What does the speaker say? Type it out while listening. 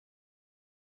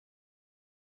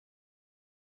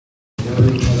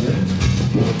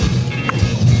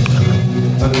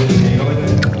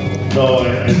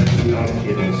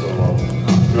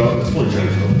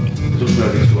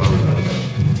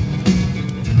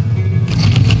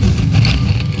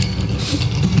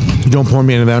Don't pour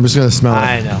me into that. I'm just going to smell it.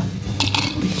 I know.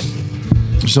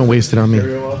 Just don't waste it on me. There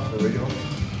we go.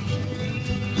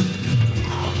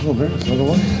 Oh, there's another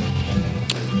one.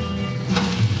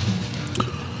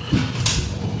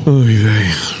 Oh,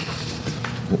 yeah.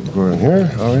 Go in here.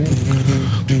 All right.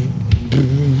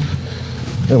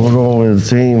 And we'll go over the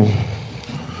team.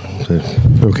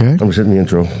 Okay. I'm just hitting the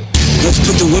intro. Let's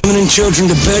put the women and children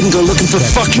to bed and go looking for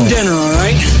fucking dinner, all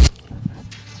right?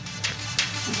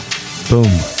 Boom.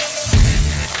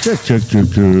 Check.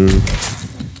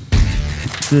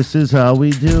 This is how we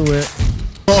do it.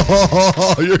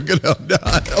 Oh, you're gonna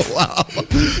die. Wow.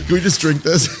 Can we just drink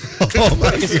this? Oh my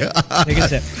God. Take a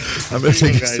sip. I'm gonna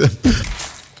take a sip.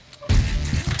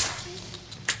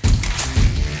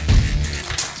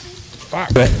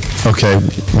 Okay,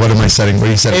 what am I setting? What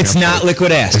are you setting? It's up not for?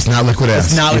 liquid ass. It's not liquid ass.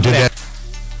 It's not You liquid did ass.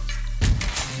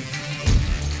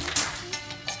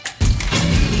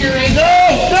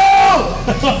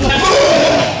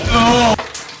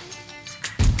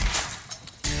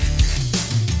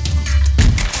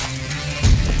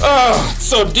 Oh,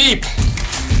 so deep.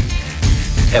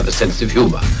 Have a sense of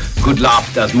humor. Good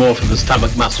laugh does more for the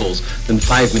stomach muscles than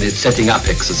 5 minute setting up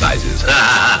exercises.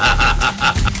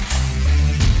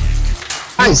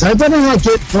 Guys, I better not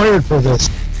get fired for this.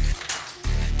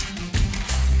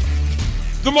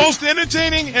 The most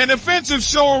entertaining and offensive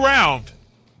show around.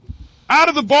 Out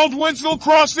of the Baldwinsville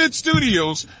CrossFit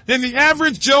Studios in the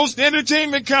Average Joe's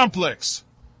Entertainment Complex.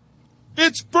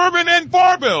 It's Bourbon and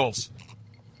Barbells.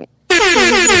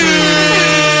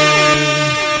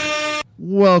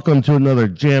 Welcome to another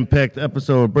jam-packed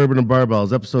episode of Bourbon and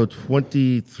Barbells, episode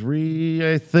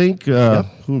 23, I think.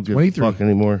 Who gives a fuck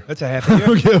anymore? That's a half a year.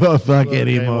 Don't give a fuck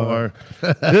anymore.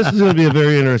 This is going to be a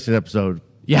very interesting episode.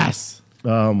 Yes.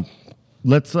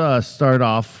 Let's start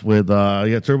off with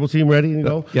Turbo Team ready? You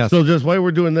know? Yes. So just while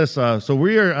we're doing this, so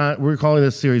we're calling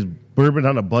this series Bourbon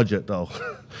on a Budget, though.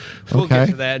 We'll Okay. get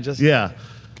to that. Just Yeah.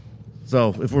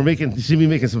 So if you see me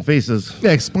making some faces.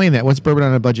 Yeah, explain that. What's bourbon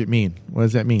on a budget mean? What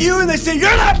does that mean? You and they say,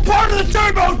 you're not part of the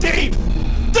Turbo Team!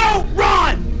 Don't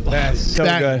run! That's so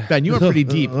good. Ben, you are pretty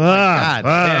deep. Oh my God.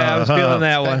 Yeah, I was feeling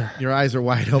that one. Your eyes are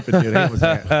wide open, dude. It was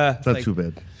It's not too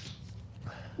bad.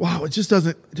 wow, it just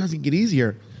doesn't get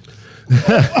easier.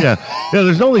 Yeah,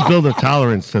 there's only build a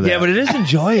tolerance to that. Yeah, but it is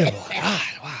enjoyable. God,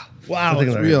 Wow, I think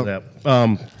it's I real. heard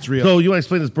that. It's real. So you want to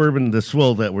explain this bourbon, the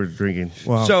swill that we're drinking?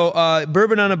 Wow. So,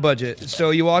 bourbon on a budget. So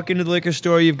you walk into the liquor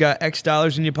store, you've got X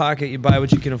dollars in your pocket, you buy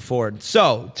what you can afford.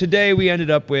 So today we ended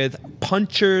up with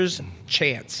Puncher's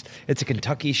Chance. It's a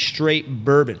Kentucky straight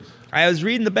bourbon. I was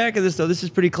reading the back of this, though. This is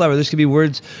pretty clever. This could be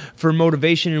words for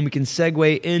motivation, and we can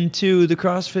segue into the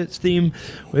CrossFit theme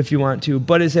if you want to.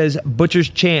 But it says Butcher's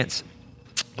Chance.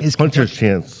 Puncher's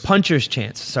Chance. Puncher's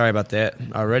Chance. Sorry about that.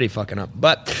 Already fucking up.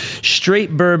 But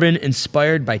straight bourbon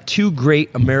inspired by two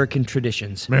great American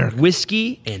traditions.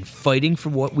 Whiskey and fighting for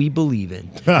what we believe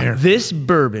in. This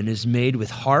bourbon is made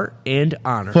with heart and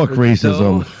honor. Fuck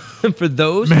racism. For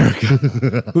those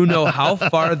who know how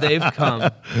far they've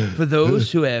come. For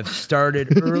those who have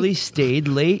started early, stayed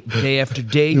late, day after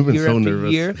day, Newman's year so after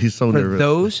nervous. year. He's so for nervous.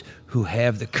 those who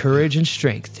have the courage and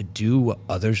strength to do what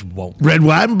others won't. Red,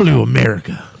 white, and blue,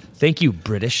 America. Thank you,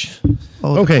 British.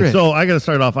 Oh, Okay, Chris. so I got to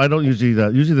start off. I don't usually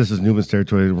this is Newman's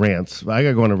territory, rants. I got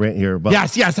to go on a rant here. But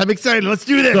Yes, I'm excited. Let's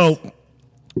do this. So,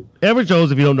 Average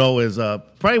Joe's, if you don't know, is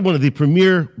probably one of the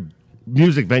premier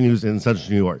music venues in Central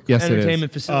New York. Yes, it is.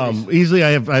 Entertainment facilities. Easily, I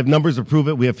have numbers to prove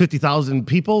it. We have 50,000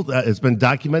 people. It's been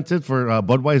documented for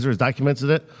Budweiser has documented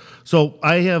it. So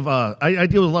I have I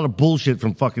deal with a lot of bullshit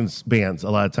from fucking bands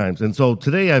a lot of times, and so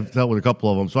today I've dealt with a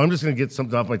couple of them. So I'm just gonna get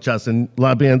something off my chest. And a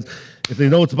lot of bands, if they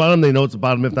know it's about them, they know it's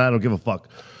about them. If not, I don't give a fuck.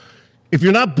 If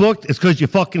you're not booked, it's because you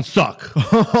fucking suck.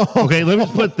 Okay, let me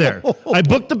just put it there. I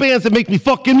book the bands that make me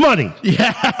fucking money.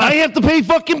 Yeah. I have to pay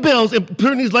fucking bills and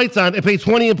turn these lights on and pay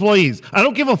 20 employees. I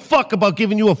don't give a fuck about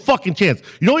giving you a fucking chance.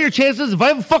 You know what your chance is? If I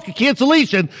have a fucking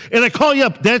cancellation and I call you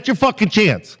up, that's your fucking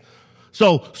chance.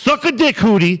 So, suck a dick,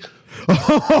 Hootie.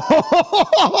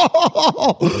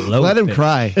 Let him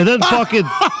cry. And then fucking...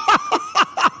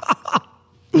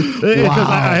 Because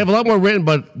I have a lot more written,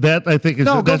 but that I think is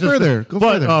No, go that's just- further. Go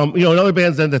but, further. in other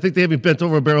bands, then I think they have me bent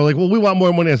over a barrel. Like, well, we want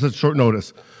more money on such short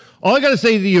notice. All I got to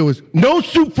say to you is, no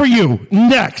soup for you.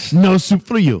 Next. No soup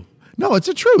for you. No, it's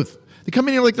the truth. They come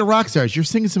in here like the rock stars. You're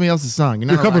singing somebody else's song. You're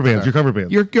not You're a rock cover bands. star. You're cover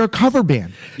bands. You're a cover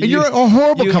band. And you're a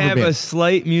horrible You cover have band. a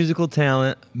slight musical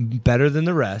talent, better than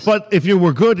the rest. But if you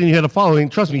were good and you had a following,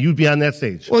 trust me, you'd be on that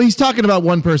stage. Well, he's talking about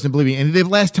one person, believe me. And the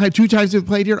last time, 2 times we've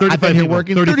played here, I've 35 been here people.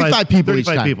 working. 35 people each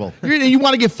 35 time. people. You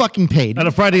want to get fucking paid. On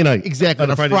a Friday night. Exactly, on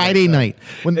a Friday Friday night.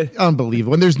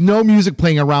 Unbelievable. When there's no music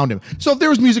playing around him. So if there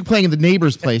was music playing in the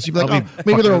neighbor's place, you'd be like,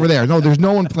 maybe they're over there. No, there's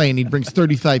no one playing. He brings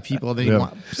 35 people. Then you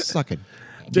suck it.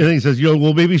 And then he says,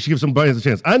 well, maybe you should give some bands a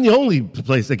chance. I'm the only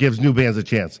place that gives new bands a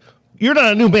chance. You're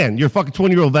not a new band. You're a fucking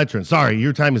 20-year-old veteran. Sorry,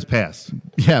 your time has passed.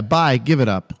 Yeah, bye. Give it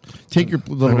up. Take your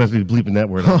I'm little... going to be bleeping that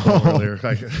word out earlier.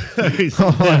 There's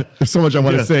so much I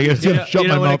want to say. It's going to shut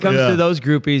my when mouth. it comes to those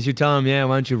groupies, you tell them,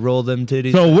 why don't you roll them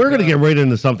titties? So we're going to get right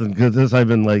into something because I've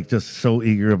been like just so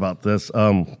eager about this.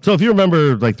 So if you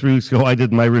remember, like 3 weeks ago, I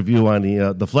did my review on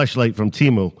the Fleshlight from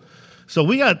Temu. So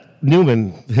we got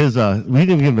Newman his. We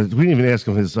didn't even ask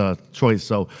him his choice.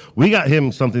 So we got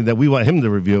him something that we want him to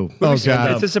review. Oh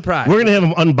God, it's a surprise. We're gonna have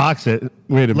him unbox it.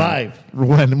 Wait a minute. Live.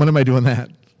 When am I doing that?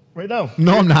 Right now.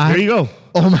 No, I'm not. There you go.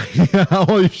 Oh my God!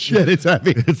 Holy shit! It's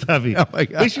heavy. It's heavy. Oh my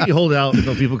God! Make sure you hold it out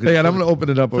so people can. Hang on, I'm going to open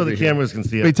it up so over the here. cameras can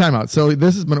see it. Wait, time out. So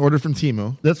this has been ordered from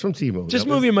Temu. That's from Temu. Just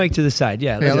move your mic to the side.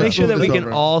 Yeah, let's let's make sure move that we this can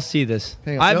over. all see this.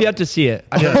 Hang on. I've yet to see it.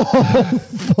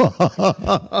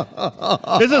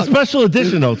 It's a special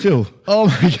edition though too. Oh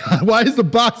my God! Why is the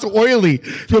box oily?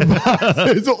 The box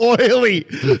is oily.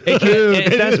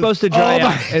 It's not supposed to dry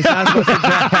out. It's not supposed to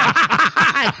dry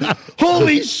out.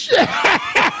 Holy shit!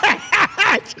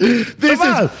 This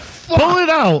Come on, pull it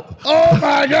out. Oh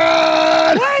my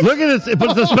God! Look at it. But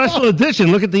it's a special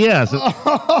edition. Look at the ass. You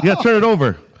got to turn it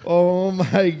over. Oh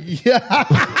my God!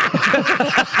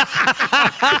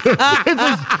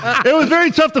 It was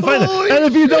very tough to find it. And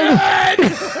if you don't,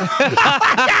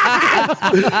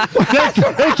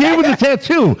 it came with a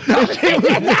tattoo.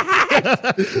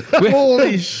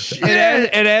 Holy shit!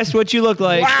 It asked what you look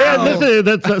like. And listen,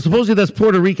 that's supposedly that's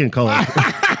Puerto Rican color.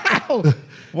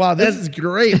 Wow, this is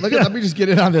great. Look at. Let me just get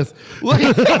in on this. Look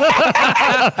at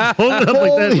Hold it up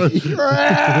like holy that.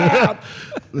 crap!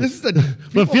 This is a.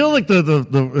 But feel like the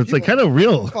it's like kind of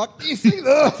real. Fuck, you see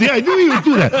this? See, I knew you would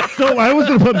do that. So I was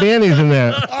gonna put mayonnaise in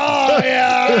there. Oh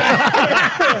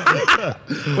yeah!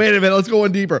 Wait a minute, let's go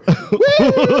one deeper. Woo!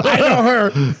 I know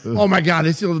her. Oh my God,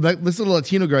 this little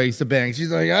Latino girl I used to bang.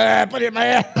 She's like, put it in my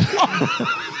ass.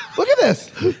 Look at this.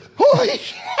 Holy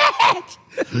shit!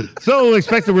 So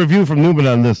expect a review from Newman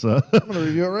on this. I'm gonna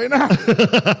review it right now.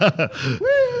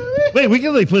 Wait, we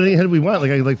can like put any head we want. Like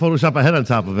I like Photoshop a head on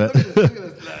top of it.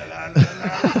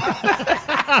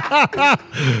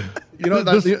 You know what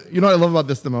I love about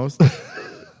this the most?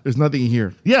 There's nothing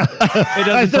here. Yeah, It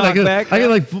doesn't talk back. I can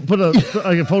like I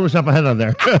can Photoshop a head on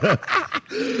there.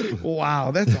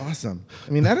 Wow, that's awesome.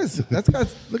 I mean, that's got.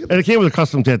 Look at And this. it came with a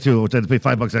custom tattoo, which I had to pay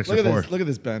 $5 extra Look at for. this. Look at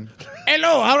this, Ben.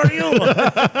 Hello, how are you?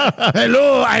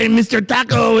 Hello, I'm Mr.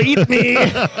 Taco. Eat me.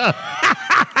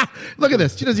 Look at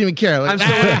this. She doesn't even care. Like,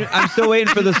 I'm still waiting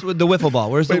for this. The wiffle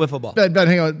ball. Where's the wiffle ball? Ben,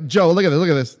 hang on. Joe, look at this. Look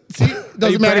at this. See, it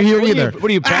doesn't matter here either.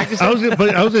 What are you practicing? I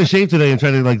was gonna shave today and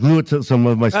try to like glue it to some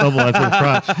of my stubble onto the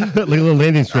crotch, like a little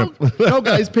landing strip. No,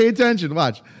 guys, pay attention.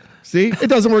 Watch. See, it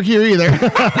doesn't work here either.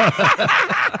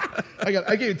 I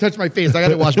can't even touch my face. I got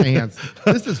to wash my hands.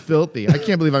 This is filthy. I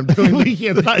can't believe I'm doing this.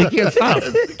 You can't stop.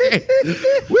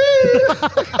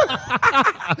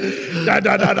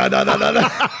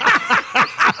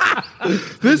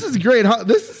 This is great. Huh?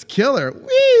 This is killer.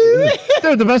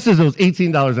 Dude, the best is it was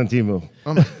 $18 on Temu.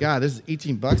 Oh my God, this is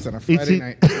 $18 on a Friday 18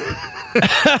 night.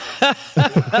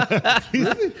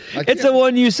 It's a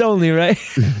one use only, right?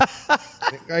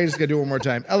 I just got to do it one more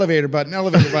time. Elevator button.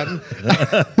 Elevator button.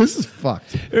 This is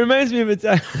fucked. It reminds me of a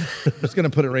time. I'm just going to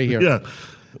put it right here. Yeah.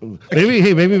 Maybe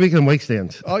make a mic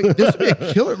stand. Oh, this would be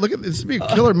a killer. Look at this. Would be a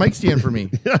killer mic stand for me.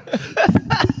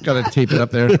 Got to tape it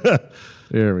up there.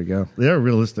 There we go. They are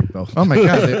realistic though. Oh my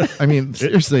God. I mean,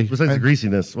 seriously. Besides the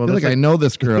greasiness. Well, I feel like I know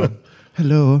this girl.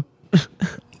 Hello.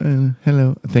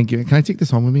 Hello. Thank you. Can I take this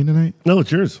home with me tonight? No,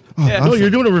 it's yours. Oh, Yeah. No, awesome. you're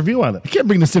doing a review on it. I can't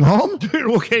bring this thing home. Dude,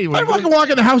 okay. I fucking walk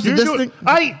in the house with this thing.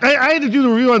 I had to do the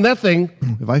review on that thing.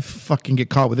 If I fucking get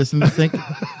caught with this in the sink,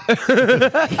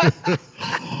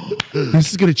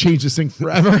 this is going to change this thing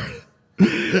forever. Yeah,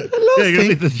 you're gonna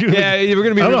make this. Yeah, we're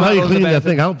gonna be. I don't know how you remodeling clean the that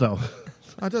bathroom. thing out though.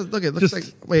 Oh, it does. Look, it looks like.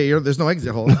 Wait, there's no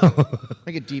exit hole.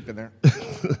 Make it deep in there.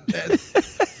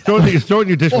 Throw it in your Oh,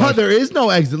 dishwasher. there is no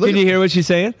exit. Look Can you hear what she's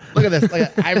saying? Look at this. Look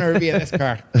at, I've never been in this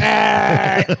car.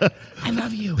 I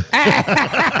love you.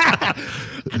 I'm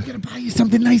going to buy you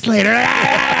something nice later.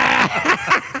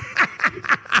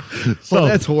 So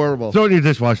that's horrible. Throw it in your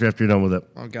dishwasher after you're done with it.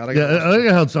 Oh, God. I I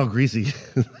think how it's all greasy.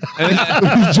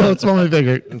 Joe, smell my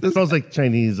finger. It smells like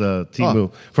Chinese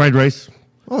Timu. Fried rice.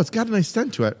 Oh, it's got a nice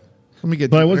scent to it. Let me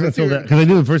get. But I wasn't going to fill that because I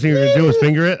knew the first thing you were going to do was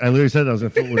finger it. I literally said I was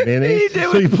going to fill it with mayonnaise.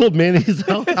 So you pulled mayonnaise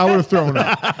out? I would have thrown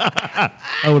up.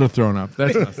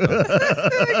 That's messed up.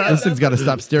 This thing's got to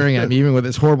stop staring at me, even with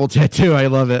this horrible tattoo. I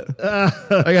love it.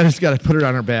 I just got to put it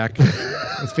on her back.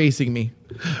 It's facing me.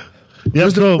 Yeah,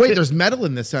 There's metal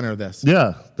in the center of this.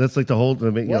 Yeah, that's like the whole.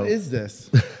 What is this?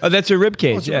 Oh, that's her rib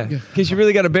cage. Yeah, because you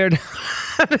really got to bear down.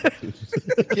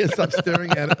 I can't stop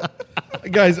staring at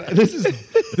it. Guys, this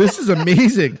is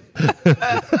amazing. Oh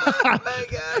my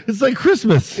God. It's like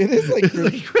Christmas. It is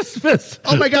like Christmas.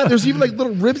 Oh my God, there's even like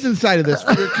little ribs inside of this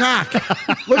for your cock.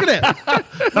 Look at it.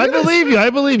 I believe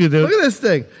you, dude. Look at this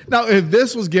thing. Now, if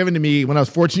this was given to me when I was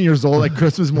 14 years old, like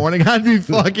Christmas morning, I'd be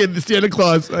fucking Santa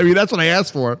Claus. I mean, that's what I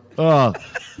asked for. Oh,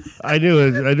 I knew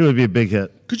it'd be a big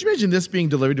hit. Could you imagine this being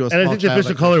delivered to a small And I think the child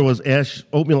official like color was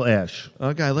oatmeal ash.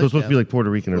 Okay, I like So it's supposed that. to be like Puerto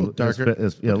Rican or A little darker.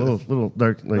 Yeah, a little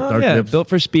dark, like Oh, dark yeah, nips. built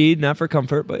for speed, not for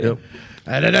comfort. But Yep.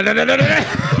 All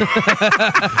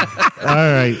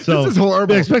right, so This is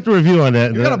horrible. Expect a review on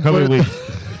that in the gotta coming put it- weeks.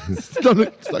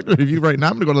 It's like a review right now.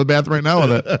 I'm going to go to the bathroom right now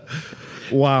with it.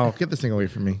 Wow. Get this thing away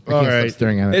from me. I can't right. stop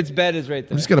staring at it. its bed is right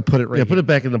there. I'm just going to put it right Yeah, put here. it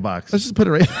back in the box. Let's just put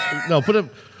it right No, put it.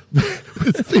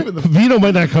 Vito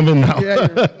might not come in now, Yeah, you're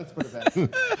right. Let's put it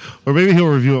back. or maybe he'll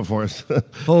review it for us.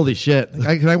 Holy shit.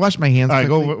 Can I wash my hands? All right,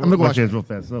 quickly? go. I'm going to wash wash hands real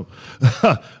fast. So,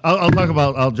 I'll talk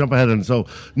about. I'll jump ahead and so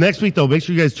next week though, make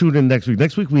sure you guys tune in next week.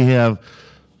 Next week we have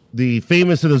the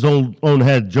famous in his own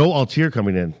head Joe Altier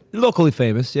coming in. Locally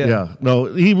famous. Yeah. Yeah, no,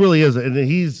 he really is, and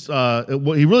he's he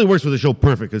really works for the show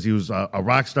perfect because he was a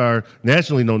rock star,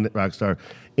 nationally known rock star,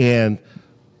 and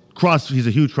he's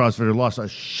a huge CrossFitter, lost a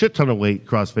shit ton of weight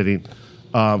CrossFitting.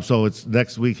 So it's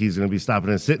next week he's going to be stopping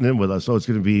and sitting in with us. So it's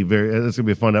going to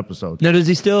be a fun episode. Now, does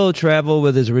he still travel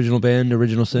with his original band,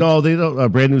 Original Sin? No, they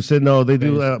don't. Brand New Sin. No, they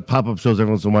do pop up shows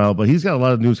every once in a while. But he's got a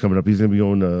lot of news coming up. He's going to be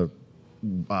going to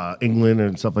England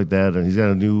and stuff like that, and he's got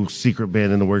a new secret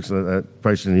band in the works that I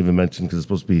probably shouldn't even mention because it's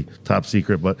supposed to be top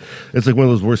secret. But it's like one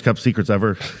of those worst kept secrets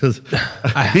ever.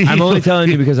 I'm only telling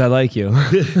you because I like you.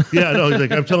 Yeah, no, he's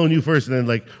like, I'm telling you first, and then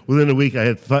like within a week, I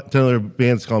had 10 other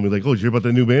bands call me like, "Oh, did you hear about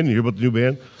the new band? You hear about the new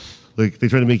band?" Like they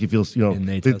try to make you feel, And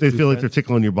they tell feel like they're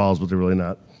tickling your balls, but they're really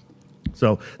not.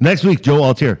 So next week, Joe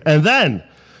Altier, and then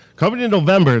coming in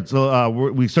November, so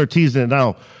we start teasing it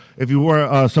now. If you were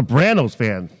a Sopranos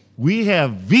fan, we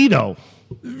have Vito,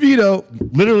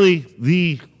 literally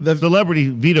the celebrity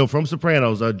Vito from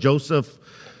Sopranos, Joseph.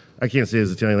 I can't say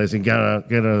his Italian last name.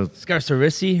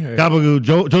 Scarcerisi?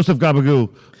 Joseph Gabagoo.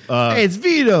 Hey, it's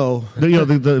Vito.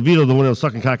 The Vito, the one that was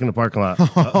sucking cock in the parking lot.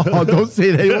 Oh, don't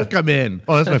say that. He won't come in.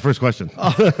 Oh, that's my first question.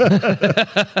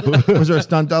 Was there a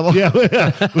stunt double? Yeah.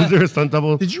 Was there a stunt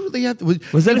double? Did you really have to?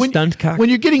 Was that a stunt cock? When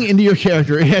you're getting into your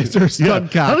character, is there a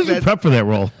stunt cock? How did you prep for that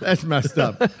role? That's messed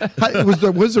up.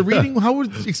 Was the reading?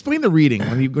 Explain the reading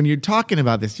when you're talking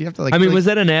about this? You have to like. I mean, was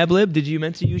that an ad lib? Did you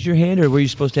meant to use your hand, or were you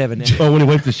supposed to have an ad lib? Oh, when he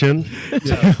wiped the shin?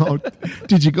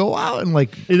 Did you go out and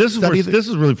like? Hey, this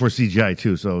is really for CGI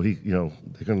too. So he,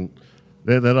 they can.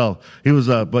 That all he was,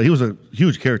 but he was a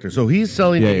huge character. So he's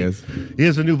selling. Yeah, he is. He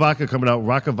has a new vodka coming out,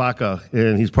 Rocka Vodka,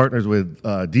 and he's partners with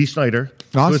Dee Schneider,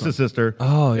 Awesome. Twisted Sister.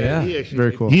 Oh, yeah.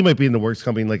 Very cool. He might be in the works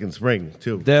coming like in spring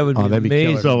too. That would be that'd be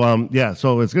amazing. killer. So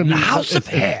so it's gonna be House of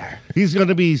Hair. He's going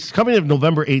to be coming in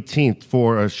November 18th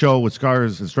for a show with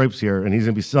Scars and Stripes here, and he's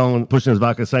going to be pushing his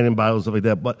vodka, signing bottles, stuff like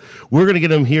that. But we're going to get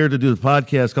him here to do the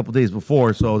podcast a couple days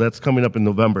before, so that's coming up in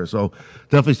November. So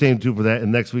definitely stay tuned for that.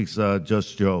 And next week's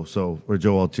Just Joe, or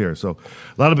Joe Altier. So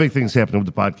a lot of big things happening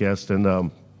with the podcast, and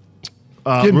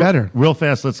Getting better. Real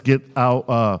fast, let's get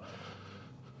out.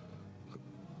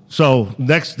 So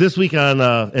this week on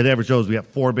at Average Joe's, we have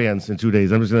 4 bands in 2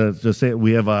 days. I'm just going to say it.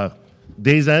 We have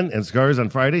Days End and Scars on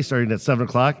Friday, starting at 7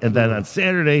 o'clock. And then on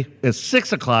Saturday at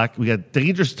 6 o'clock, we got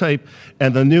Dangerous Type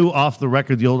and the new Off the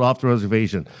Record, the old Off the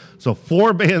Reservation. So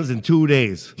 4 bands in 2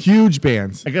 days. Huge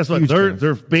bands. And guess what? Huge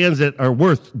They're bands that are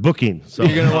worth booking. So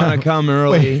You're going to want to come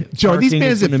early. Wait, Joe, these Parking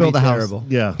bands is that gonna fill be the house. terrible.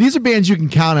 Yeah. These are bands you can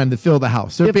count on to fill the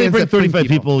house. They're if they bands bring that bring 35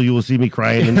 people, you will see me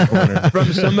crying in the corner.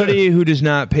 From somebody who does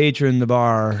not patron the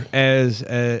bar as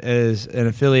an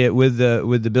affiliate with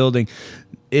the building,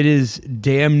 it is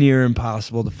damn near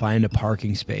impossible to find a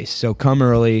parking space. So come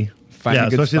early, find a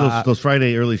good especially spot. those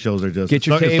Friday early shows are just Get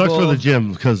your it sucks table. for the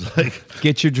gym because like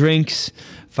Get your drinks,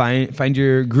 find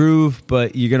your groove,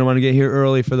 but you're gonna want to get here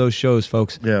early for those shows,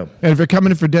 folks. yeah. And if you're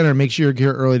coming in for dinner, make sure you're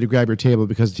here early to grab your table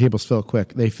because the tables fill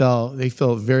quick. They fill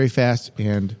very fast.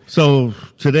 And So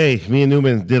today, me and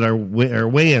Newman did our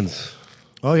weigh-ins.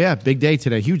 Oh yeah, big day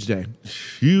today, huge day.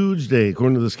 Huge day,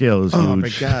 according to the scale. Is Oh my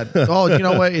huge. god. Oh, you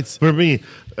know what? It's For me,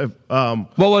 What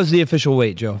was the official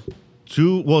weight, Joe?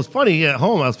 well, it's funny. At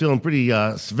home, I was feeling pretty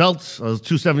svelte. I was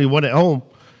 271 at home,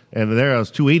 and there I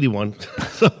was 281.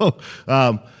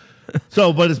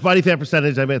 But his body fat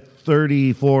percentage, I'm at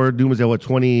 34. Newman's at what,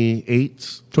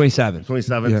 28? 27.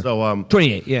 27. Yeah. So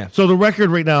 28, yeah. So the record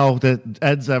right now that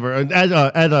Ed's ever, and Ed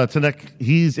Tanek,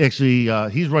 he's actually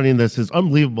he's running this. His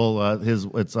unbelievable. I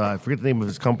forget the name of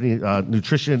his company.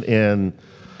 Nutrition and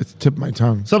it's the tip of my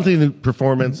tongue. something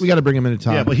performance. We got to bring him in to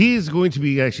talk. Yeah, but he's going to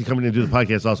be actually coming in to do the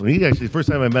podcast also. He actually, the first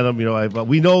time I met him,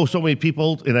 we know so many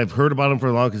people, and I've heard about him for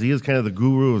a long because he is kind of the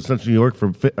guru of Central New York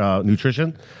for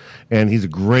nutrition. And he's a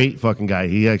great fucking guy.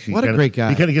 He actually What a great guy.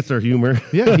 He kind of gets our humor.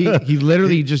 Yeah, he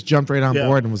literally just jumped right on Yeah.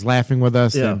 board and was laughing with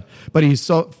us. Yeah. But he's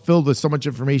so filled with so much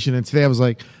information. And today I was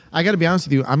like, I got to be honest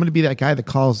with you. I'm going to be that guy that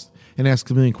calls and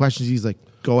asks a million questions. He's like,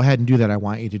 go ahead and do that. I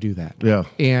want you to do that. Yeah.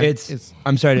 And It's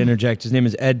I'm sorry to interject. His name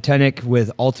is Ed Tenick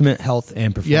with Ultimate Health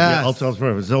and Performance. Yeah. I'll tell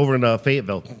you, it's over in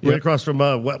Fayetteville, right across from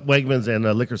Wegmans and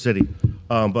Liquor City.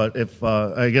 But if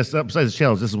I guess besides the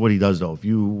challenge, this is what he does though. If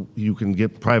you can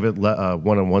get private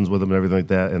one-on-ones with him and everything like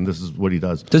that, and this is what he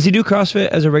does. Does he do CrossFit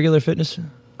as a regular fitness?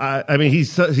 I mean, he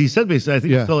said basically, I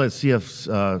think Yeah. he's still at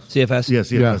CFS? Yeah,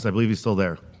 CFS. Yeah. I believe he's still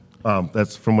there.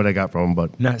 That's from what I got from him.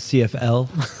 But Not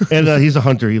CFL. and he's a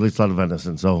hunter. He eats a lot of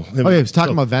venison. So Oh, yeah, he was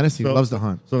talking about venison. He loves to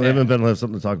hunt. So him and Ben will have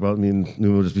something to talk about. I mean,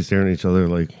 we'll just be staring at each other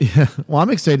like. Yeah. Well, I'm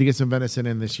excited to get some venison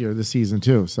in this season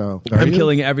too. So I'm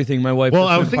killing everything. My wife. Well,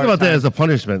 has I was been thinking about that part-time. as a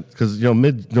punishment because Oh,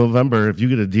 mid-November, if you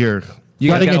get a deer, You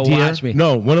guys Gutting a gotta deer? watch me.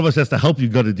 no, one of us has to help you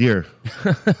gut a deer.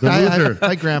 The loser.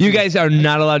 I grandpa. You guys are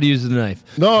not allowed to use the knife.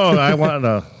 No, I want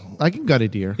to. I can gut a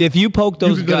deer. If you poke You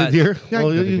those can gut a guts, deer. Yeah, I Well,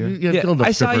 can gut a you deer. have killed enough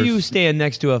I saw strippers. you stand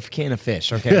next to a can of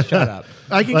fish. Okay, shut up.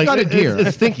 I can Like, gut a deer.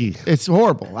 It's stinky. It's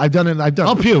horrible. I've done it.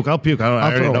 I'll puke. I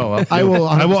already throw know. up. I'll I puke. will-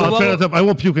 I'll try not to. I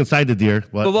won't puke inside the deer.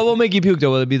 But what will make you puke though?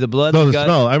 Will it be the blood? No, the gut?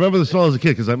 smell. I remember the smell as a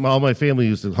kid because all my family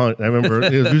used to hunt. I remember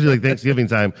it was usually like Thanksgiving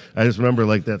time. I just remember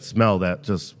like that smell, that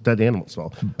animal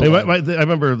smell. I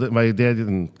remember that my dad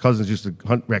and cousins used to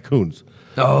hunt raccoons.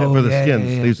 Oh, for the yeah, skins. yeah,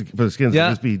 yeah. They used to, for the skins, Yeah.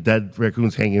 there'd just be dead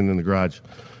raccoons hanging in the garage.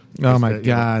 Oh my Just that,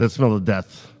 god. that smell of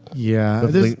death. Yeah.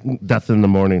 That's This- like death in the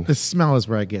morning. The smell is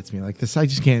where it gets me. Like this, I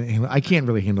just can't. I can't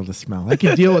really handle the smell. I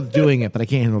can deal with doing it, but I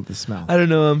can't handle the smll. I don't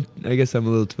know. I guess I'm a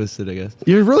little twisted. I guess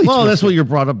You're really. Well, that's twisted. what you're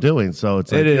brought up doing. So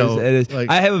it's like, it is. you know, It is. like-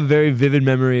 I have a very vivid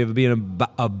memory of being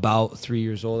about 3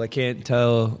 years old. I can't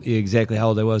tell you exactly how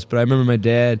old I was, but I remember my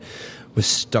dad was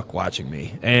stuck watching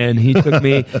me, and he took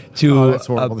me to Oh, that's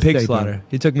a horrible to pig say, slaughter. though.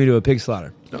 He took me to a pig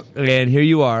slaughter, and here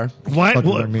you are. what? Fuck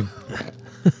What? I mean,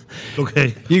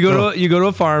 Okay. You go to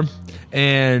a farm,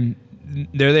 and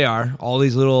there they are, all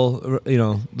these little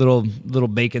little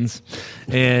bacons,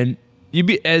 and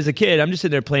as a kid, I'm just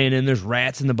sitting there playing, and there's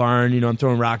rats in the barn. I'm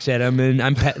throwing rocks at them, and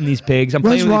I'm petting these pigs.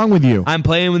 What's wrong with you? I'm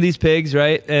playing with these pigs,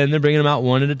 right? And they're bringing them out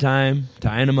one at a time,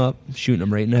 tying them up, shooting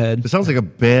them right in the head. It sounds like a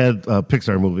bad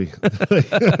Pixar movie.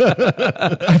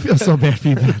 I feel so bad for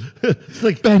you, Ben. It's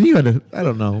like Ben, you had a. I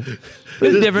don't know. It's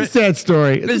It's different. a sad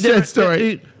story. It's a sad different.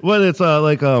 story. When it's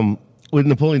like with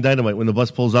Napoleon Dynamite, when the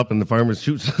bus pulls up and the farmer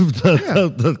shoots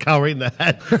the cow right in the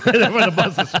head, and everyone on the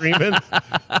bus is screaming.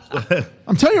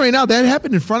 I'm telling you right now, that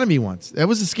happened in front of me once. That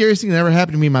was the scariest thing that ever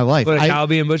happened to me in my life. What, a cow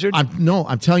being butchered?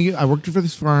 I'm telling you, I worked for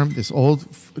this farm. This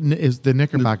is the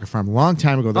Knickerbocker farm, a long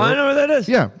time ago. Oh, I know where that is.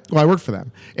 Yeah, well, I worked for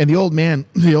them, and the old man,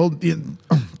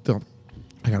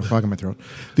 I got a frog in my throat.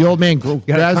 The old man Got a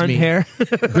grabs cunt me, hair?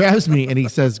 grabs me, and he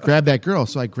says, "Grab that girl."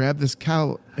 So I grab this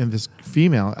cow and this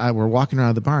female. We're walking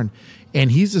around the barn,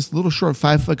 and he's this little short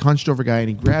 5 foot hunched over guy, and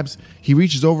he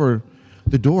reaches over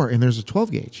the door, and there's a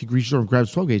 12 gauge. He reaches over and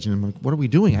grabs 12 gauge, and I'm like, "What are we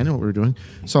doing?" I know what we're doing.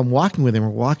 So I'm walking with him. We're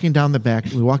walking down the back.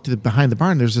 And we walk to behind the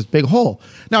barn. There's this big hole.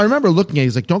 Now I remember looking at it.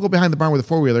 He's like, "Don't go behind the barn with a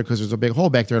 4-wheeler because there's a big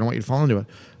hole back there. I don't want you to fall into it."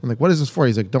 I'm like, "What is this for?"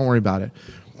 He's like, "Don't worry about it."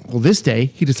 Well, this day,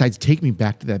 he decides to take me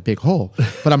back to that big hole.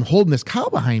 But I'm holding this cow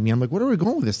behind me. I'm like, "What are we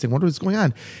going with this thing? What is going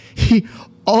on?"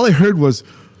 All I heard was,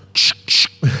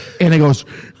 and it goes,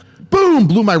 boom,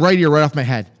 blew my right ear right off my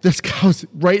head. This cow's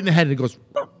right in the head, and it goes,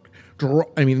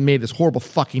 it made this horrible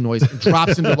fucking noise and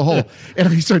drops into the hole. And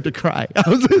I started to cry. I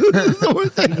was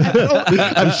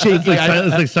I'm shaking.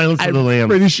 It's like Silence of the I'm Lambs.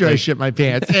 pretty sure I shit my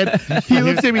pants. And he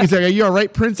looks at me, he's like, "Are you all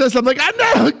right, princess?" I'm like, "I'm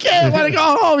not okay. I want to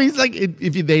go home." He's like,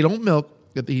 "If they don't milk,"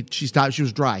 she stopped. She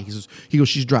was dry. He goes,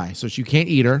 "She's dry, so you can't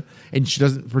eat her, and she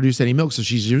doesn't produce any milk, so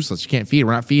she's useless. You can't feed her.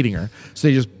 We're not feeding her." So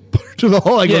they just put her to the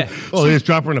hole. I go, Yeah. Oh, they just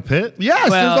drop her in a pit? yes,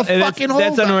 Well, there's a fucking hole.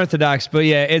 that's unorthodox, but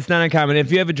yeah, it's not uncommon.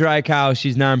 If you have a dry cow,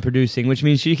 she's non-producing, which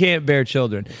means she can't bear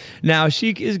children. Now,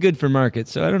 she is good for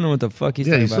markets, so I don't know what the fuck he's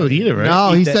Yeah, talking you about. still eat it, right?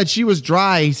 No, he that. said she was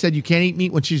dry. He said you can't eat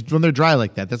meat when they're dry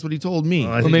like that. That's what he told me. I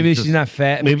Well, think maybe he's she's just- not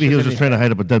fat. Maybe he was just trying to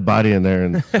hide up a dead body in there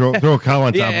and throw a cow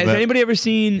on Yeah, top has of it. anybody ever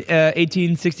seen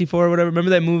 1864 or whatever?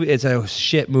 Remember that movie? It's a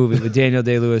shit movie with Daniel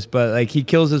Day-Lewis, but like he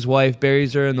kills his wife,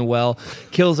 buries her in the well,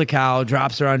 kills a cow,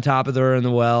 drops her on top of her in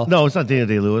the well. No, it's not Daniel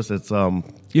Day-Lewis. It's You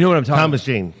know what I'm talking Thomas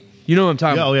about? Jane. You know what I'm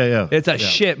talking Yeah, about? oh, yeah. It's a Yeah.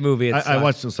 shit movie. I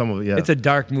watched some of it, yeah. It's a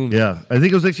dark movie. Yeah, I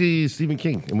think it was actually Stephen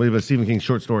King. It might have been Stephen King's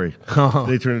short story.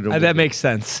 They turned it into a That movie. makes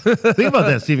sense. Think about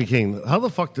that, Stephen King. How the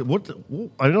fuck did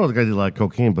I know the guy did a lot of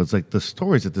cocaine, but it's like the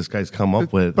stories that this guy's come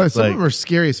up with. But some like, of them are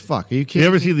scary as fuck. Are you kidding? you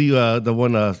ever me? see the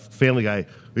one Family Guy?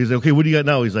 He's like, okay, what do you got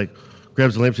now? He's like,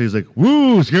 grabs the lampshade. He's like,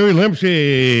 woo, scary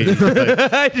lampshade.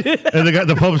 Like, and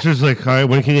the publisher's like, all right,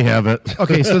 when can you have it?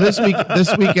 Okay, so this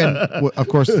weekend, of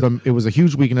course, it was a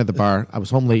huge weekend at the bar. I was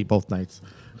home late both nights,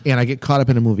 and I get caught up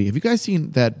in a movie. Have you guys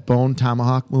seen that Bone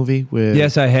Tomahawk movie? With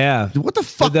Yes, I have. What the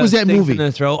fuck With the was that sticks movie? in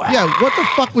the throat. Yeah, what the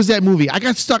fuck was that movie? I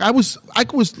got stuck. I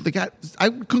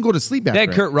couldn't go to sleep after. That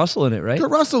it. Kurt Russell in it, right?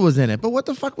 Kurt Russell was in it, but what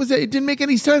the fuck was that? It didn't make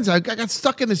any sense. I got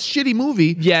stuck in this shitty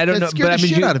movie. Yeah, I don't that know, scared but I the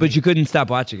mean, shit out of me. but you couldn't stop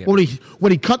watching it.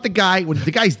 When he cut the guy, when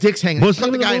the guy's dick's hanging, he What's cut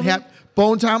the the name guy of in the half.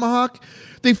 Bone Tomahawk.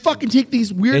 They fucking take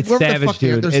these weird. It's whatever the savage, fuck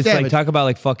they are, dude. they're It's savage. like talk about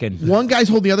like fucking. One guy's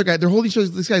holding the other guy. They're holding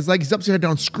this guy's leg. He's upside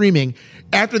down, screaming.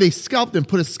 After they scalped him,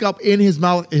 put a scalp in his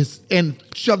mouth, and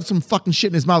shoved some fucking shit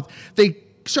in his mouth. They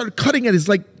started cutting at his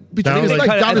like between Down his his- leg,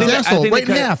 I down think his they- I asshole, think they right in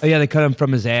cut- half. Oh, yeah, they cut him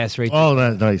from his ass right. Oh,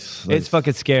 that's nice. It's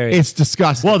fucking scary. It's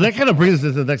disgusting. Well, that kind of brings us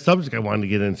to the next subject I wanted to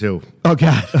get into. Oh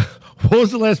god. What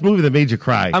was the last movie that made you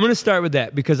cry? I'm gonna start with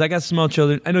that because I got small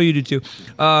children. I know you do too.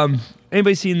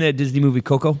 Anybody seen that Disney movie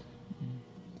Coco?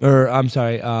 Or I'm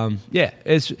sorry, yeah.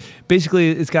 It's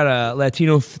basically it's got a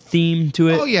Latino theme to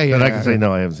it. Oh yeah, yeah. And I yeah. can say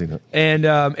no, I haven't seen it. And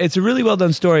it's a really well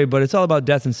done story, but it's all about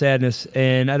death and sadness.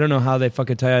 And I don't know how they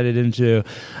fucking tied it into.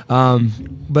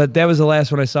 But that was the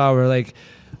last one I saw. Where like,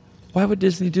 why would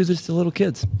Disney do this to little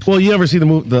kids? Well, you ever see the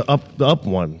movie, the Up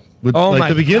one? With, Oh like my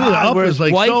the beginning God, of the Up where is his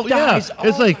like wife so dies. yeah.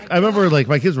 It's Oh like I remember like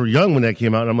my kids were young when that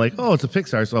came out, and I'm like, oh, it's a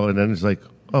Pixar, so and then it's like,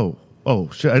 oh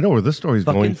shit, I know where this story's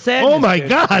Fucking going. sadness, Oh my dude.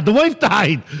 God, the wife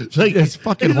died. It's like It's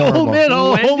fucking he's an old horrible. man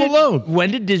all When home did- alone.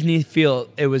 When did Disney feel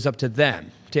it was up to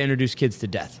them to introduce kids to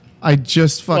death? I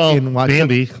just fucking Well, watched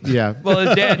Bambi. Yeah. Well,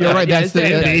 his dad. You're right. Yeah, That's his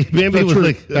dad the died. Bambi was truth.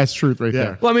 like- That's truth right Yeah.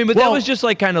 there. Well, I mean, but that Well- was just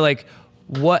like kind of like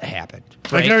what happened.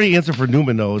 I Right? can already answer for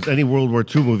Newman though. It's any World War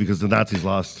II movie because the Nazis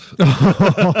lost. The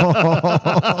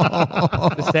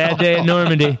sad day at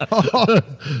Normandy.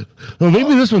 Well,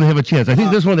 maybe this one they have a chance. I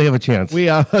think this one they have a chance. We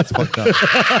that's fucked up.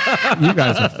 You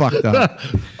guys are fucked up.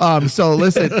 So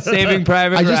listen, Saving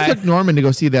Private I just Ryan. took Norman to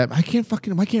go see that. I can't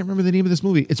remember the name of this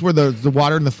movie. It's where the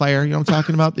water and the fire. You know what I'm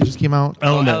talking about? They just came out.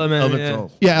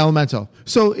 Element, Yeah, Elemental.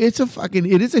 So it is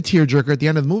a tearjerker at the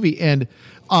end of the movie, and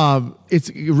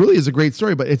it really is a great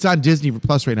story. But it's on Disney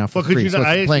Plus right now for Well, could free. you So not,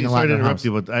 I it's actually playing a lot started to in our interrupt house.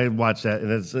 you, but I watched that,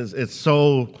 and it's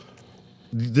so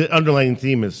the underlying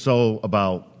theme is so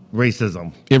about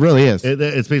racism. It really is.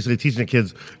 It's basically teaching the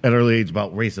kids at an early age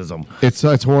about racism. It's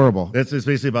horrible. It's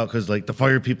basically about because like the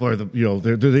fire people are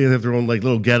they have their own like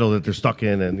little ghetto that they're stuck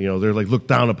in, and they're like looked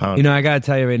down upon. You know, I got to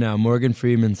tell you right now, Morgan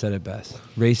Freeman said it best.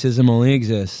 Racism only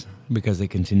exists because they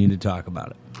continue to talk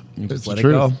about it. You just It's let the it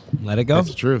truth. go. Let it go. That's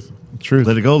the truth. Truth.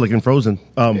 Let it go, like in Frozen.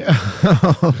 Let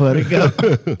it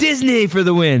go. Disney for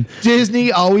the win.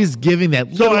 Disney always giving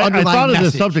that So little I underlying thought of this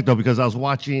message. subject though because I was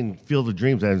watching Field of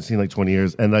Dreams. I haven't seen like 20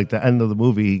 years, and like the end of the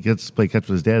movie, he gets to play catch with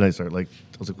his dad. And I start like,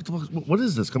 I was like, what the fuck? What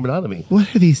is this coming out of me?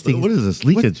 What are these things? What is this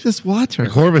leakage? What's this water?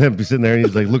 Like Corbin had to be sitting there, and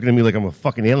he's like looking at me like I'm a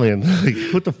fucking alien. Like,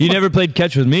 what the? You fuck? never played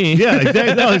catch with me. Yeah,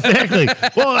 exactly. No, exactly.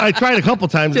 Well, I tried a couple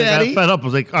times and I Daddy? got fed up. I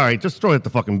was like, all right, just throw it at the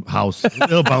fucking house.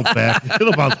 It'll bounce back.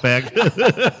 It'll bounce back.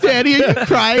 Daddy, are you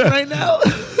crying right now?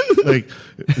 Like,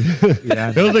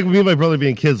 it was like me and my brother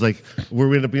being kids, like where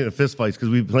we end up being in fist fights because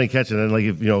we play catch, and then like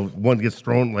if one gets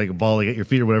thrown like a ball like at your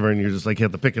feet or whatever, and you're just like you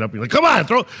have to pick it up. You're like, come on,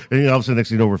 throw! And all of a sudden, next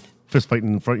thing you know, we're fist fighting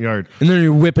in the front yard. And then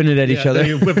you're whipping it at each Yeah, other. then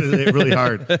you're whipping it really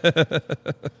hard.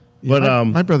 But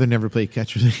my brother never played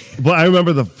catch with me. but I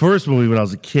remember the first movie when I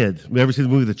was a kid. You ever see the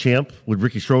movie The Champ with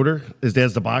Ricky Schroeder? His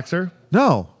dad's the boxer.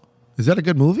 No. Is that a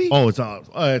good movie? Oh, it's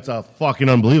a fucking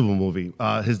unbelievable movie.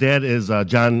 His dad is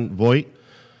John Voight,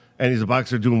 and he's a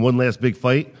boxer doing one last big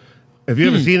fight. If you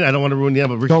haven't seen it, I don't want to ruin the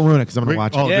end. But Don't ruin it because I'm going to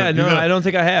watch it. Yeah, dude, no, you gotta- I don't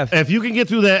think I have. If you can get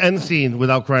through that end scene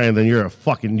without crying, then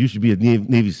you should be a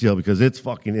Navy SEAL because it's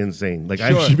fucking insane. Like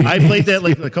I played that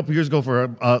like a couple years ago for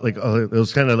it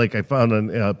was kind of like I found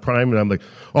on Prime and I'm like,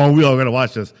 oh, we all gotta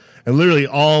watch this. And literally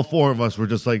all four of us were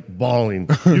just like bawling.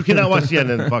 You cannot watch the end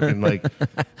and fucking like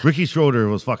Ricky Schroeder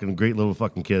was fucking a great little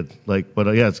fucking kid. Like, but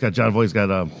yeah, it's got John Voight's got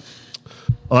a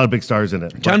lot of big stars in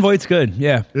it. John Voight's good.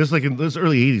 Yeah. It was like in this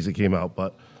early '80s it came out,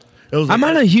 but. It was I'm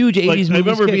on a huge 80s movie. I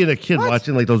remember kick. being a kid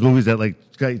watching like those movies that like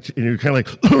and you're kind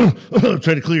of like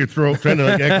trying to clear your throat, trying to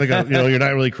like act like you're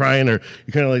not really crying, or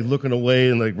you're kind of like looking away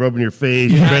and like rubbing your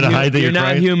face, trying to hide that You're not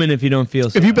crying. human if you don't feel.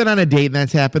 If you've been on a date and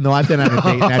that's happened, though, I've been on a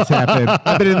date and that's happened.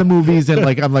 I've been in the movies and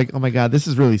like I'm like, oh my god, this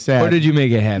is really sad. Or did you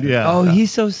make it happen? Yeah. Oh,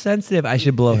 he's so sensitive. I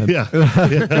should blow him. Yeah, No,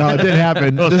 it didn't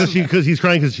happen. no, because he's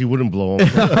crying because she wouldn't blow him.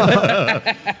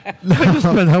 I just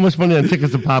spent how much money on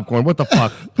tickets and popcorn? What the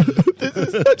fuck?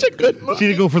 Such a good movie. She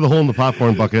didn't go for the hole in the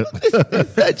popcorn bucket.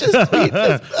 Such a sweet.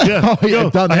 Yeah, Oh, yeah,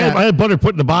 done I that. had butter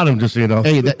put in the bottom, just so you know.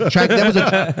 Hey, that was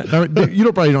a.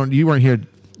 You weren't here,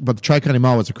 but the Tri-County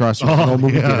Mall was across from the old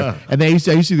movie theater, and I used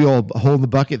to do the old hole in the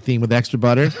bucket theme with extra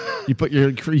butter. You put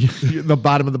the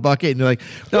bottom of the bucket, and you're like,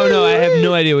 No, I have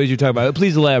no idea what you're talking about.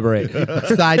 Please elaborate.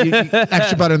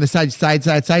 extra butter on the side, side,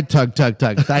 tug, tug,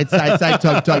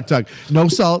 side, tug. No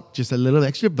salt, just a little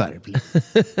extra butter, please.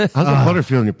 How's the butter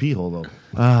feel in your pee hole though?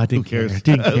 I didn't Who cares?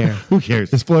 Didn't care. Who cares?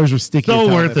 The floors were sticky. So as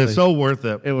hell, worth it. honestly. So worth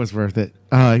it. It was worth it.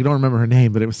 You don't remember her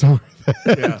name, but it was so worth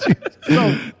it.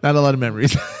 Yeah. Not a lot of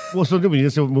memories. Well, so Newman, you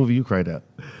didn't say what movie you cried at.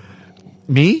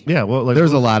 Me? Yeah, well, like,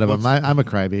 There's a lot of them. I'm a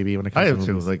crybaby when it I comes have to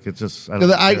too. movies. Like it's just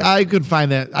I could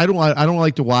find that. I don't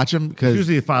like to watch them because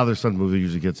usually a father-son movie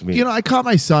usually gets me. I caught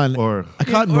my son I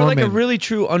caught or Norman. like a really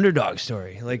true underdog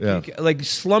story, like Yeah. like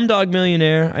Slumdog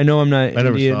Millionaire. I know I'm not. I never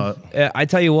Indian. saw it. I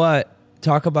tell you what.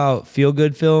 Talk about feel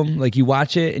good film. Like you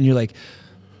watch it and you're like,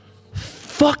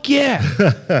 fuck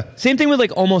yeah. Same thing with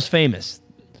like Almost Famous,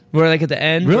 where like at the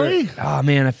end. Really? Oh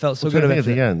man, I felt so What's good that about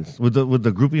thing at the end with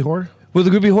the groupie whore. Well, the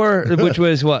groupie horror, which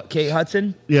was what, Kate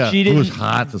Hudson. Yeah, she it didn't. was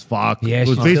hot as fuck. Yeah, it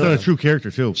was she based killed on a it. true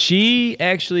character too. She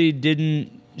actually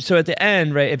didn't. So at the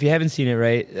end, right? If you haven't seen it,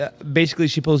 right? Basically,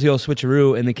 she pulls the old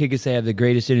switcheroo, and the kid gets to have the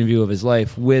greatest interview of his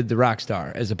life with the rock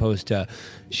star, as opposed to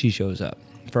she shows up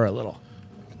for a little.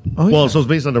 Well, so it's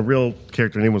based on a real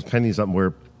character. Her name was Penny something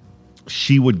where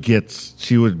she would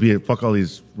be fuck all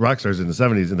these rock stars in the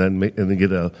 70s and then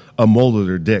get a mold of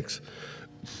their dicks.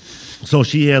 So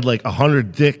she had like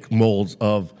 100 dick molds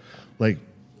of like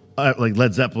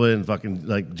Led Zeppelin, fucking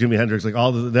like Jimi Hendrix, like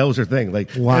that was her thing. Like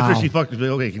Wow. after she fucked, she'd be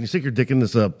like, okay, can you stick your dick in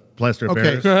this plaster of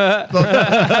Okay. Paris?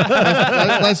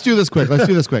 Let's do this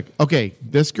quick. Okay,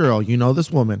 this girl, this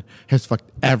woman has fucked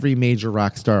every major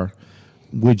rock star.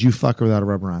 Would you fuck her without a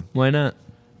rubber on? Why not?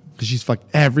 Because she's fucked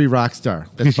every rock star.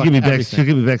 That's She'll give me fucked everything. she'll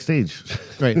give me backstage.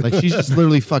 Right, like she's just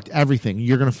literally fucked everything.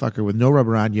 You're gonna fuck her with no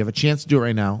rubber on. You have a chance to do it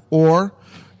right now, or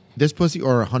this pussy,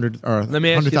 or Let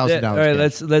me ask you that. All right,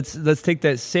 let's take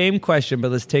that same question,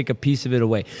 but let's take a piece of it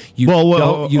away. You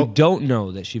don't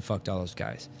know that she fucked all those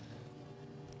guys.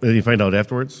 And you find out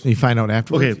afterwards. You find out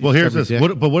afterwards. Okay, well here's Every this. dick.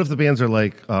 What if the bands are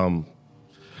like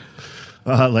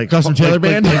Custom Taylor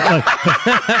Band? whoa!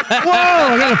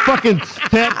 I got a fucking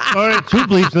all right, 2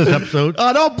 bleeps in this episode.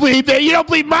 Oh, don't bleep it. You don't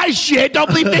bleep my shit. Don't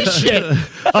bleep this shit. Or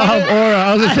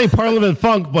I was gonna say Parliament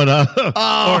Funk, but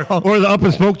or the Up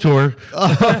and Smoke tour.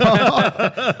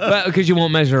 Because you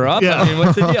won't measure up. Yeah. I mean,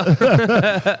 what's the deal?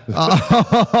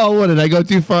 Oh, what did I go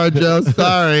too far, Joe?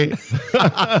 Sorry.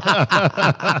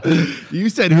 You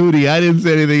said hootie. I didn't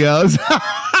say anything else.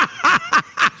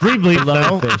 3 bleeps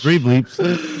now. 3 bleeps.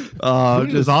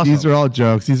 Hootie was awesome. These are all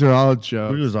jokes.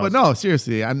 Hootie was But awesome. no,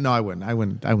 seriously, I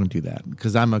wouldn't do that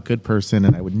because I'm a good person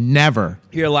and I would never.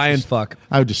 You're a lion fuck.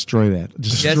 I would destroy that.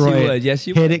 Destroy you it. would. Yes,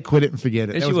 you Hit would. it, quit it, and forget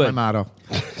it. Yes, that you was my would. motto.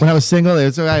 When I was single,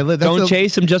 that's what I lived. Don't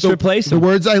chase them, just replace The them.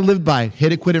 words I lived by: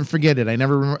 hit it, quit it, and forget it. I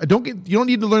never remember. You don't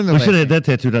need to learn the. I should have had that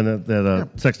tattooed on that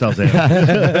sexdoll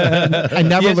ad. I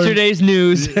never learned. Yesterday's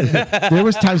news. There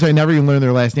was times I never even learned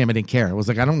their last name. I didn't care. I was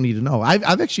like, I don't need to know. I've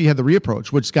actually had the reapproach,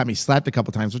 which got me slapped a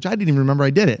couple times, which I didn't even remember I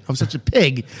did it. I was such a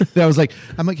pig that I was like,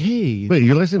 hey. Wait,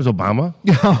 your last name is Obama?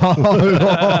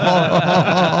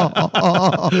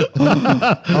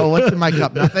 Oh, what's in my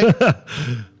cup? Nothing.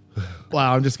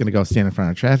 Wow, I'm just gonna go stand in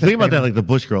front of traffic. Think about that, like the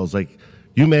Bush girls. Like,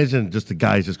 you imagine just the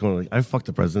guys just going like, "I fucked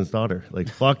the president's daughter." Like,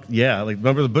 fuck yeah. Like,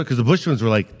 remember because the Bush twins were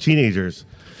like teenagers.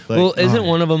 Well, isn't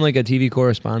one of them like a TV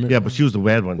correspondent? Yeah, but she was the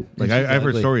bad one. Like I've heard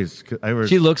ugly. stories. I heard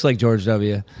She looks like George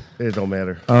W. it don't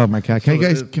matter. Oh my god!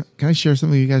 Can I share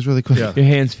something with you guys really quick? Yeah. Your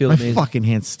hands feel My amazing. fucking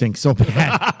hands stink so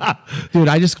bad, dude.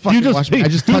 I just fucking I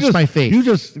just touched my face. You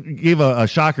just gave a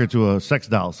shocker to a sex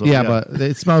doll. So yeah, but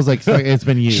it smells like it's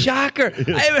been used. Shocker!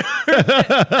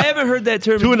 I haven't heard that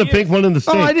term. two in the pink, one in the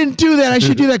stink. Oh, I didn't do that. I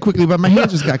should do that quickly, but my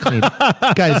hands just got clean.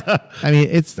 Guys, I mean,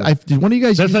 did one of you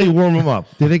guys? That's use how you it? warm them up.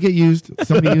 Did it get used?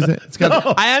 Somebody use it? It's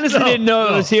got. I honestly didn't know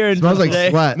it was here. It smells like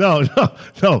sweat. No.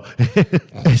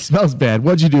 It smells bad.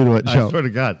 What'd you do to it, Joe? I swear to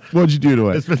God. What'd you do to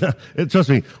it? It's been, trust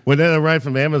me, when that arrived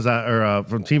from Amazon or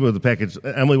from Temu, the package,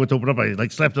 Emily went to open up. I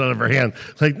like slapped it out of her hand.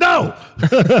 It's like, no.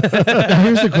 Now,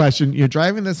 here's the question: you're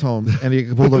driving this home and you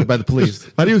get pulled over by the police.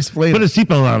 How do you explain Put a it?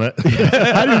 seatbelt on it.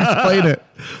 How do you explain it?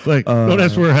 Like, don't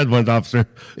ask where her head went, officer.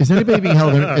 Is anybody being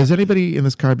held? Is anybody in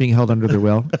this car being held under their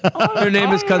will? Her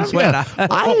name is Consuela.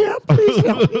 I am. Please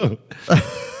help me.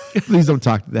 Please don't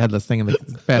talk to the headless thing in the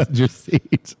passenger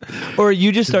seat. Or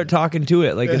you just start talking to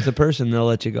it like it's a person. They'll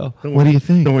let you go. What do you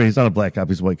think? Don't worry, he's not a black cop.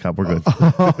 He's a white cop. We're good.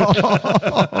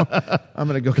 I'm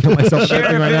gonna go kill myself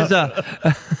Sheriff right is now.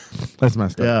 That's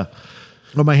messed up. Yeah.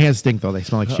 Well, my hands stink though. They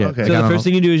smell like shit. Okay. Like, So I the don't first know.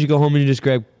 thing you do is you go home and you just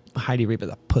grab Heidi Reaper's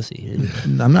pussy.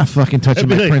 I'm not fucking touching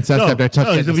my Like, princess no, after I touch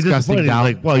no, that he's gonna be disgusting disappointed. doll.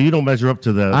 He's like, well, you don't measure up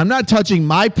to the. I'm not touching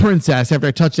my princess after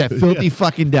I touch that filthy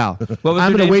fucking doll. was I'm her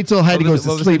gonna name? wait till Heidi What was goes it-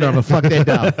 what to was sleep her and I'm gonna fuck that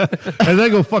doll. and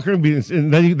then go fuck her and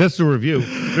then that's the review.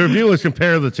 The review is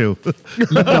compare the two.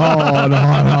 No,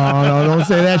 don't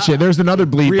say that shit. There's another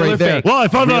bleep Real or right there. fake? Well, I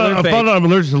found Real or out fake? I'm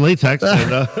allergic to latex. And,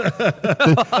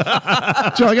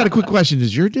 Joe, I got a quick question.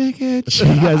 Does your dick itch?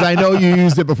 Because I know you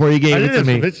used it before you I gave didn't it to have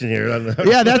some me. bitch in here.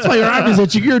 Yeah, that's why your arm is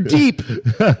itching. You're deep.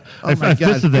 I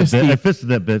fisted that bitch. I fisted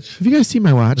that bitch. Have you guys seen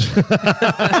my watch?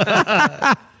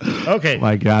 Okay.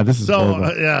 My God, this is So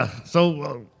horrible. yeah.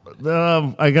 So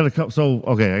I got to come. So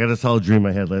okay, I got to tell a dream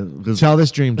I had. 'Cause Tell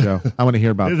this dream, Joe. I want to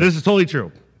hear about this. this is totally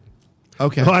true.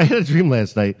 Okay. So I had a dream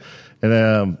last night,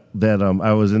 and that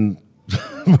I was in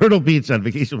Myrtle Beach on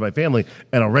vacation with my family,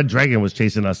 and a red dragon was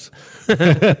chasing us.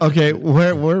 Okay.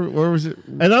 Where was it?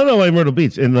 And I don't know why Myrtle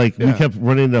Beach. And like we Yeah. kept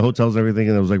running into hotels and everything,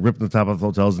 and it was like ripping the top off the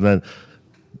hotels. And then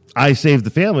I saved the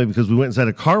family because we went inside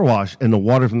a car wash, and the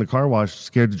water from the car wash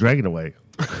scared the dragon away.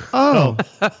 Oh,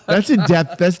 that's in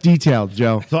depth. That's detailed,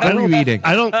 Joe. So What are you eating?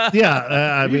 I don't. Yeah,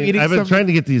 I mean, eating I've been something? trying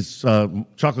to get these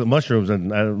chocolate mushrooms,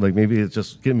 and like maybe it's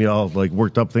just getting me all like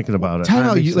worked up thinking about it. Time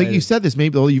out. I'm You, like you excited. said this,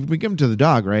 maybe you've been giving them to the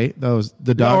dog, right? The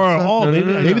dog. or stuff? all, maybe-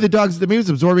 maybe the dog's maybe it's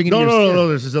absorbing into No, your no, skin. no.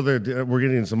 There's this other. We're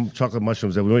getting some chocolate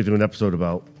mushrooms that we might do an episode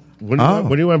about. When Oh.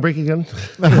 do you want to break again?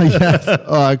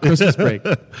 Yes. Christmas break.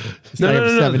 No,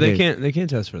 no. 7 They days. can't. They can't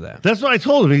test for that. That's what I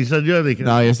told him. He said, "Yeah, they can."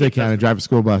 No, yes, they can. I drive a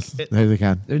school bus. Yes, they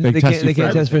can. They test can't. you They can't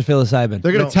for test for psilocybin.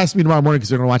 They're going to test me tomorrow morning because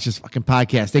they're going to watch this fucking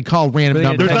podcast. They call random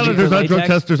Really? numbers. There's not a drug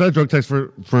Latex? test. There's not a drug test for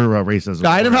racism.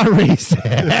 I'm not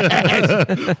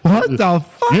racist. What the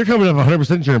fuck? You're coming up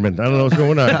 100% German. I don't know what's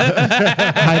going on.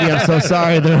 Heidi, I'm so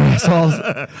sorry. They're assholes.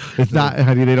 It's not,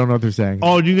 Heidi, they don't know what they're saying.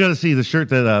 Oh, you got to see the shirt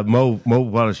that Mo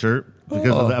bought a shirt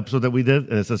because of the episode that we did,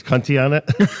 and it says "cunty" on it.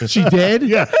 She did?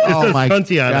 Yeah, it Oh says my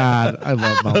cunty on God. I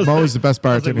love Mo. Mo is the best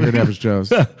bartender here at Average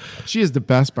Joe's. She is the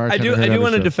best I bartender do. here I at do Average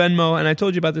want to Joe's. defend Mo, and I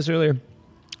told you about this earlier.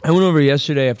 I went over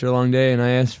yesterday after a long day, and I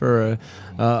asked for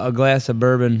a glass of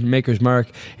bourbon, Maker's Mark,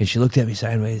 and she looked at me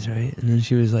sideways, right? And then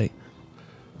she was like,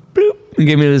 bloop, and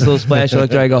gave me this little splash. I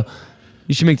looked at her, I go,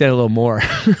 you should make that a little more.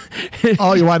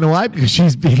 Oh, you want to know why? Because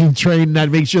she's being trained not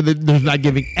to make sure that there's not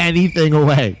giving anything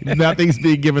away. Nothing's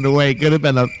being given away. Could have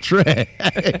been a trick.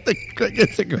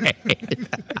 It's a great.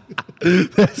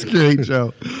 That's great,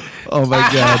 Joe. Oh my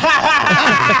God.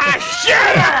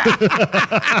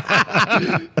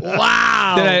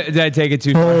 Wow. Did I take it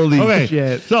too far? Holy Okay,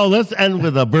 shit. so let's end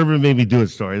with a bourbon made me do it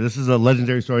story. This is a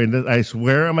legendary story, and I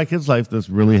swear on my kid's life, this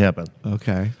really happened.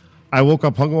 Okay. I woke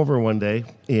up hungover one day,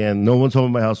 and no one's home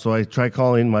in my house, so I tried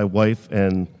calling my wife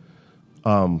and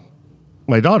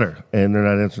my daughter, and they're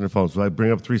not answering their phone. So I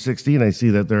bring up 360, and I see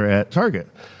that they're at Target.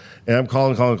 And I'm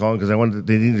calling because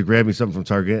they needed to grab me something from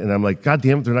Target, and I'm like, God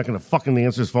damn it, they're not going to fucking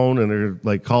answer his phone, and they're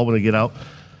like, call when they get out.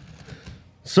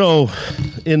 So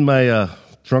in my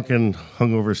drunken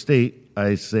hungover state,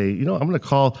 I say, I'm going to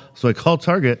call. So I call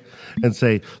Target and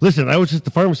say, listen, I was just at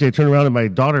the pharmacy. I turned around, and my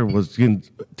daughter was getting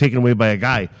taken away by a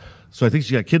guy. So I think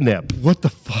she got kidnapped. What the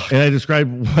fuck? And I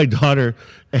described my daughter,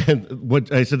 and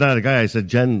what I said, not a guy, I said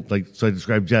Jen, so I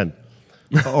described Jen.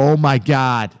 Oh my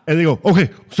God. And they go, okay,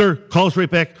 sir, call us right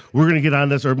back. We're going to get on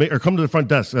this, or come to the front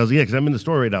desk. I was like, yeah, because I'm in the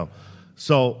store right now.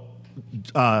 So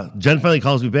Jen finally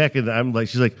calls me back, and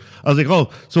she's like, I was like,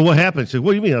 oh, so what happened? She's like,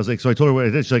 what do you mean? I was like, so I told her what I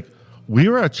did. She's like, we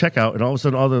were at checkout, and all of a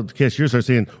sudden, all the cashiers are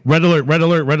saying, red alert, red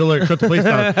alert, red alert, shut the place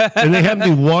down. And they happened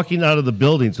to be walking out of the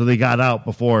building, so they got out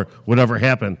before whatever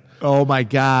happened. Oh, my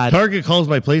God. Target calls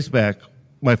my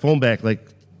phone back, like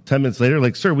 10 minutes later,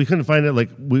 like, sir, we couldn't find it. Like,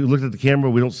 we looked at the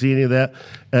camera, we don't see any of that.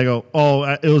 And I go, oh,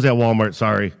 it was at Walmart,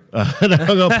 sorry. And I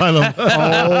hung up on them.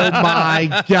 Oh,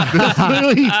 my God. How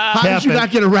did you not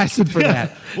get arrested for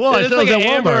that? Well, It's like an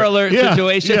Amber Alert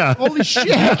situation. Yeah. Holy shit.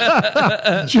 Joe.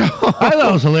 I thought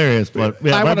it was hilarious, but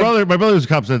yeah, my brother's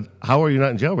cop said, "How are you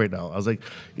not in jail right now?" I was like,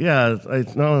 "Yeah, I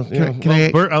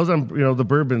was on the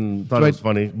bourbon, thought it was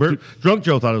funny. Drunk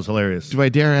Joe thought it was hilarious." Do I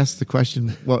dare ask the question?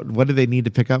 What do they need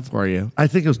to pick up for you? I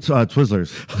think it was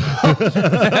Twizzlers.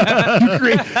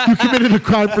 You committed a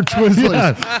crime for Twizzlers.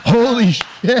 Yeah. Holy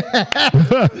shit!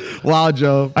 Wow,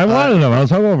 Joe. I wanted them. I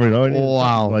was hungover.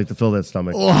 Wow. I like to fill that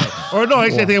stomach. Or no,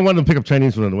 actually, I think I wanted to pick up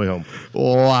Chinese food on the way home.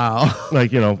 Wow.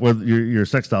 Like where your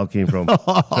sex doll came from,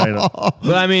 China.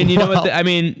 Well, I mean, you know what?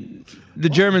 The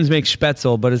Germans make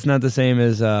Spätzle, but it's not the same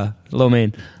as lo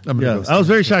mein. Yeah, I was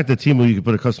very shocked that Temu you could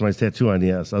put a customized tattoo on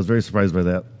the ass. I was very surprised by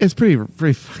that. It's pretty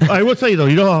fun. I will tell you though,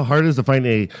 you know how hard it is to find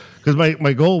because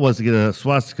my goal was to get a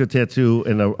swastika tattoo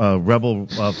and a rebel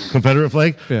Confederate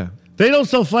flag. Yeah. They don't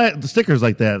sell flat stickers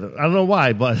like that. I don't know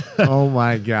why, but Oh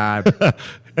my God. and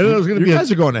it was going to be. You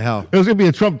guys are going to hell. It was going to be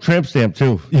a Trump tramp stamp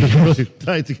too. Really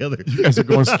tie it together. You guys are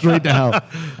going straight to hell.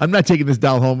 I'm not taking this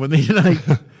doll home with me tonight.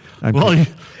 Well,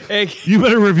 you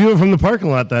better review it from the parking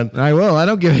lot then. I will. I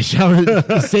don't give a shit.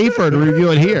 It's safer to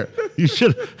review it here. You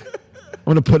should.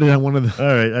 I'm going to put it on one of the.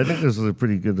 All right, I think this is a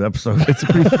pretty good episode. It's a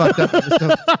pretty fucked up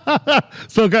episode.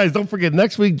 So, guys, don't forget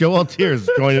next week Joe Altier is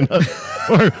joining us,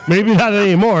 or maybe not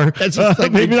anymore. That's just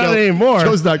like maybe not anymore.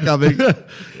 Joe's not coming. All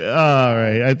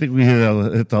right, I think we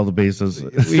hit all the bases.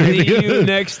 See you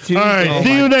next Tuesday. All right, Oh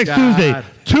see you my next God. Tuesday.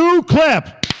 2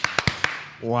 clap.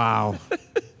 Wow.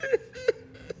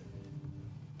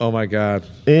 Oh my God.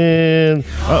 And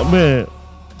oh man,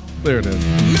 There it is.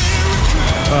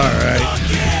 all right.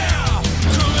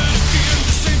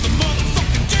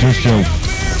 Just Joe.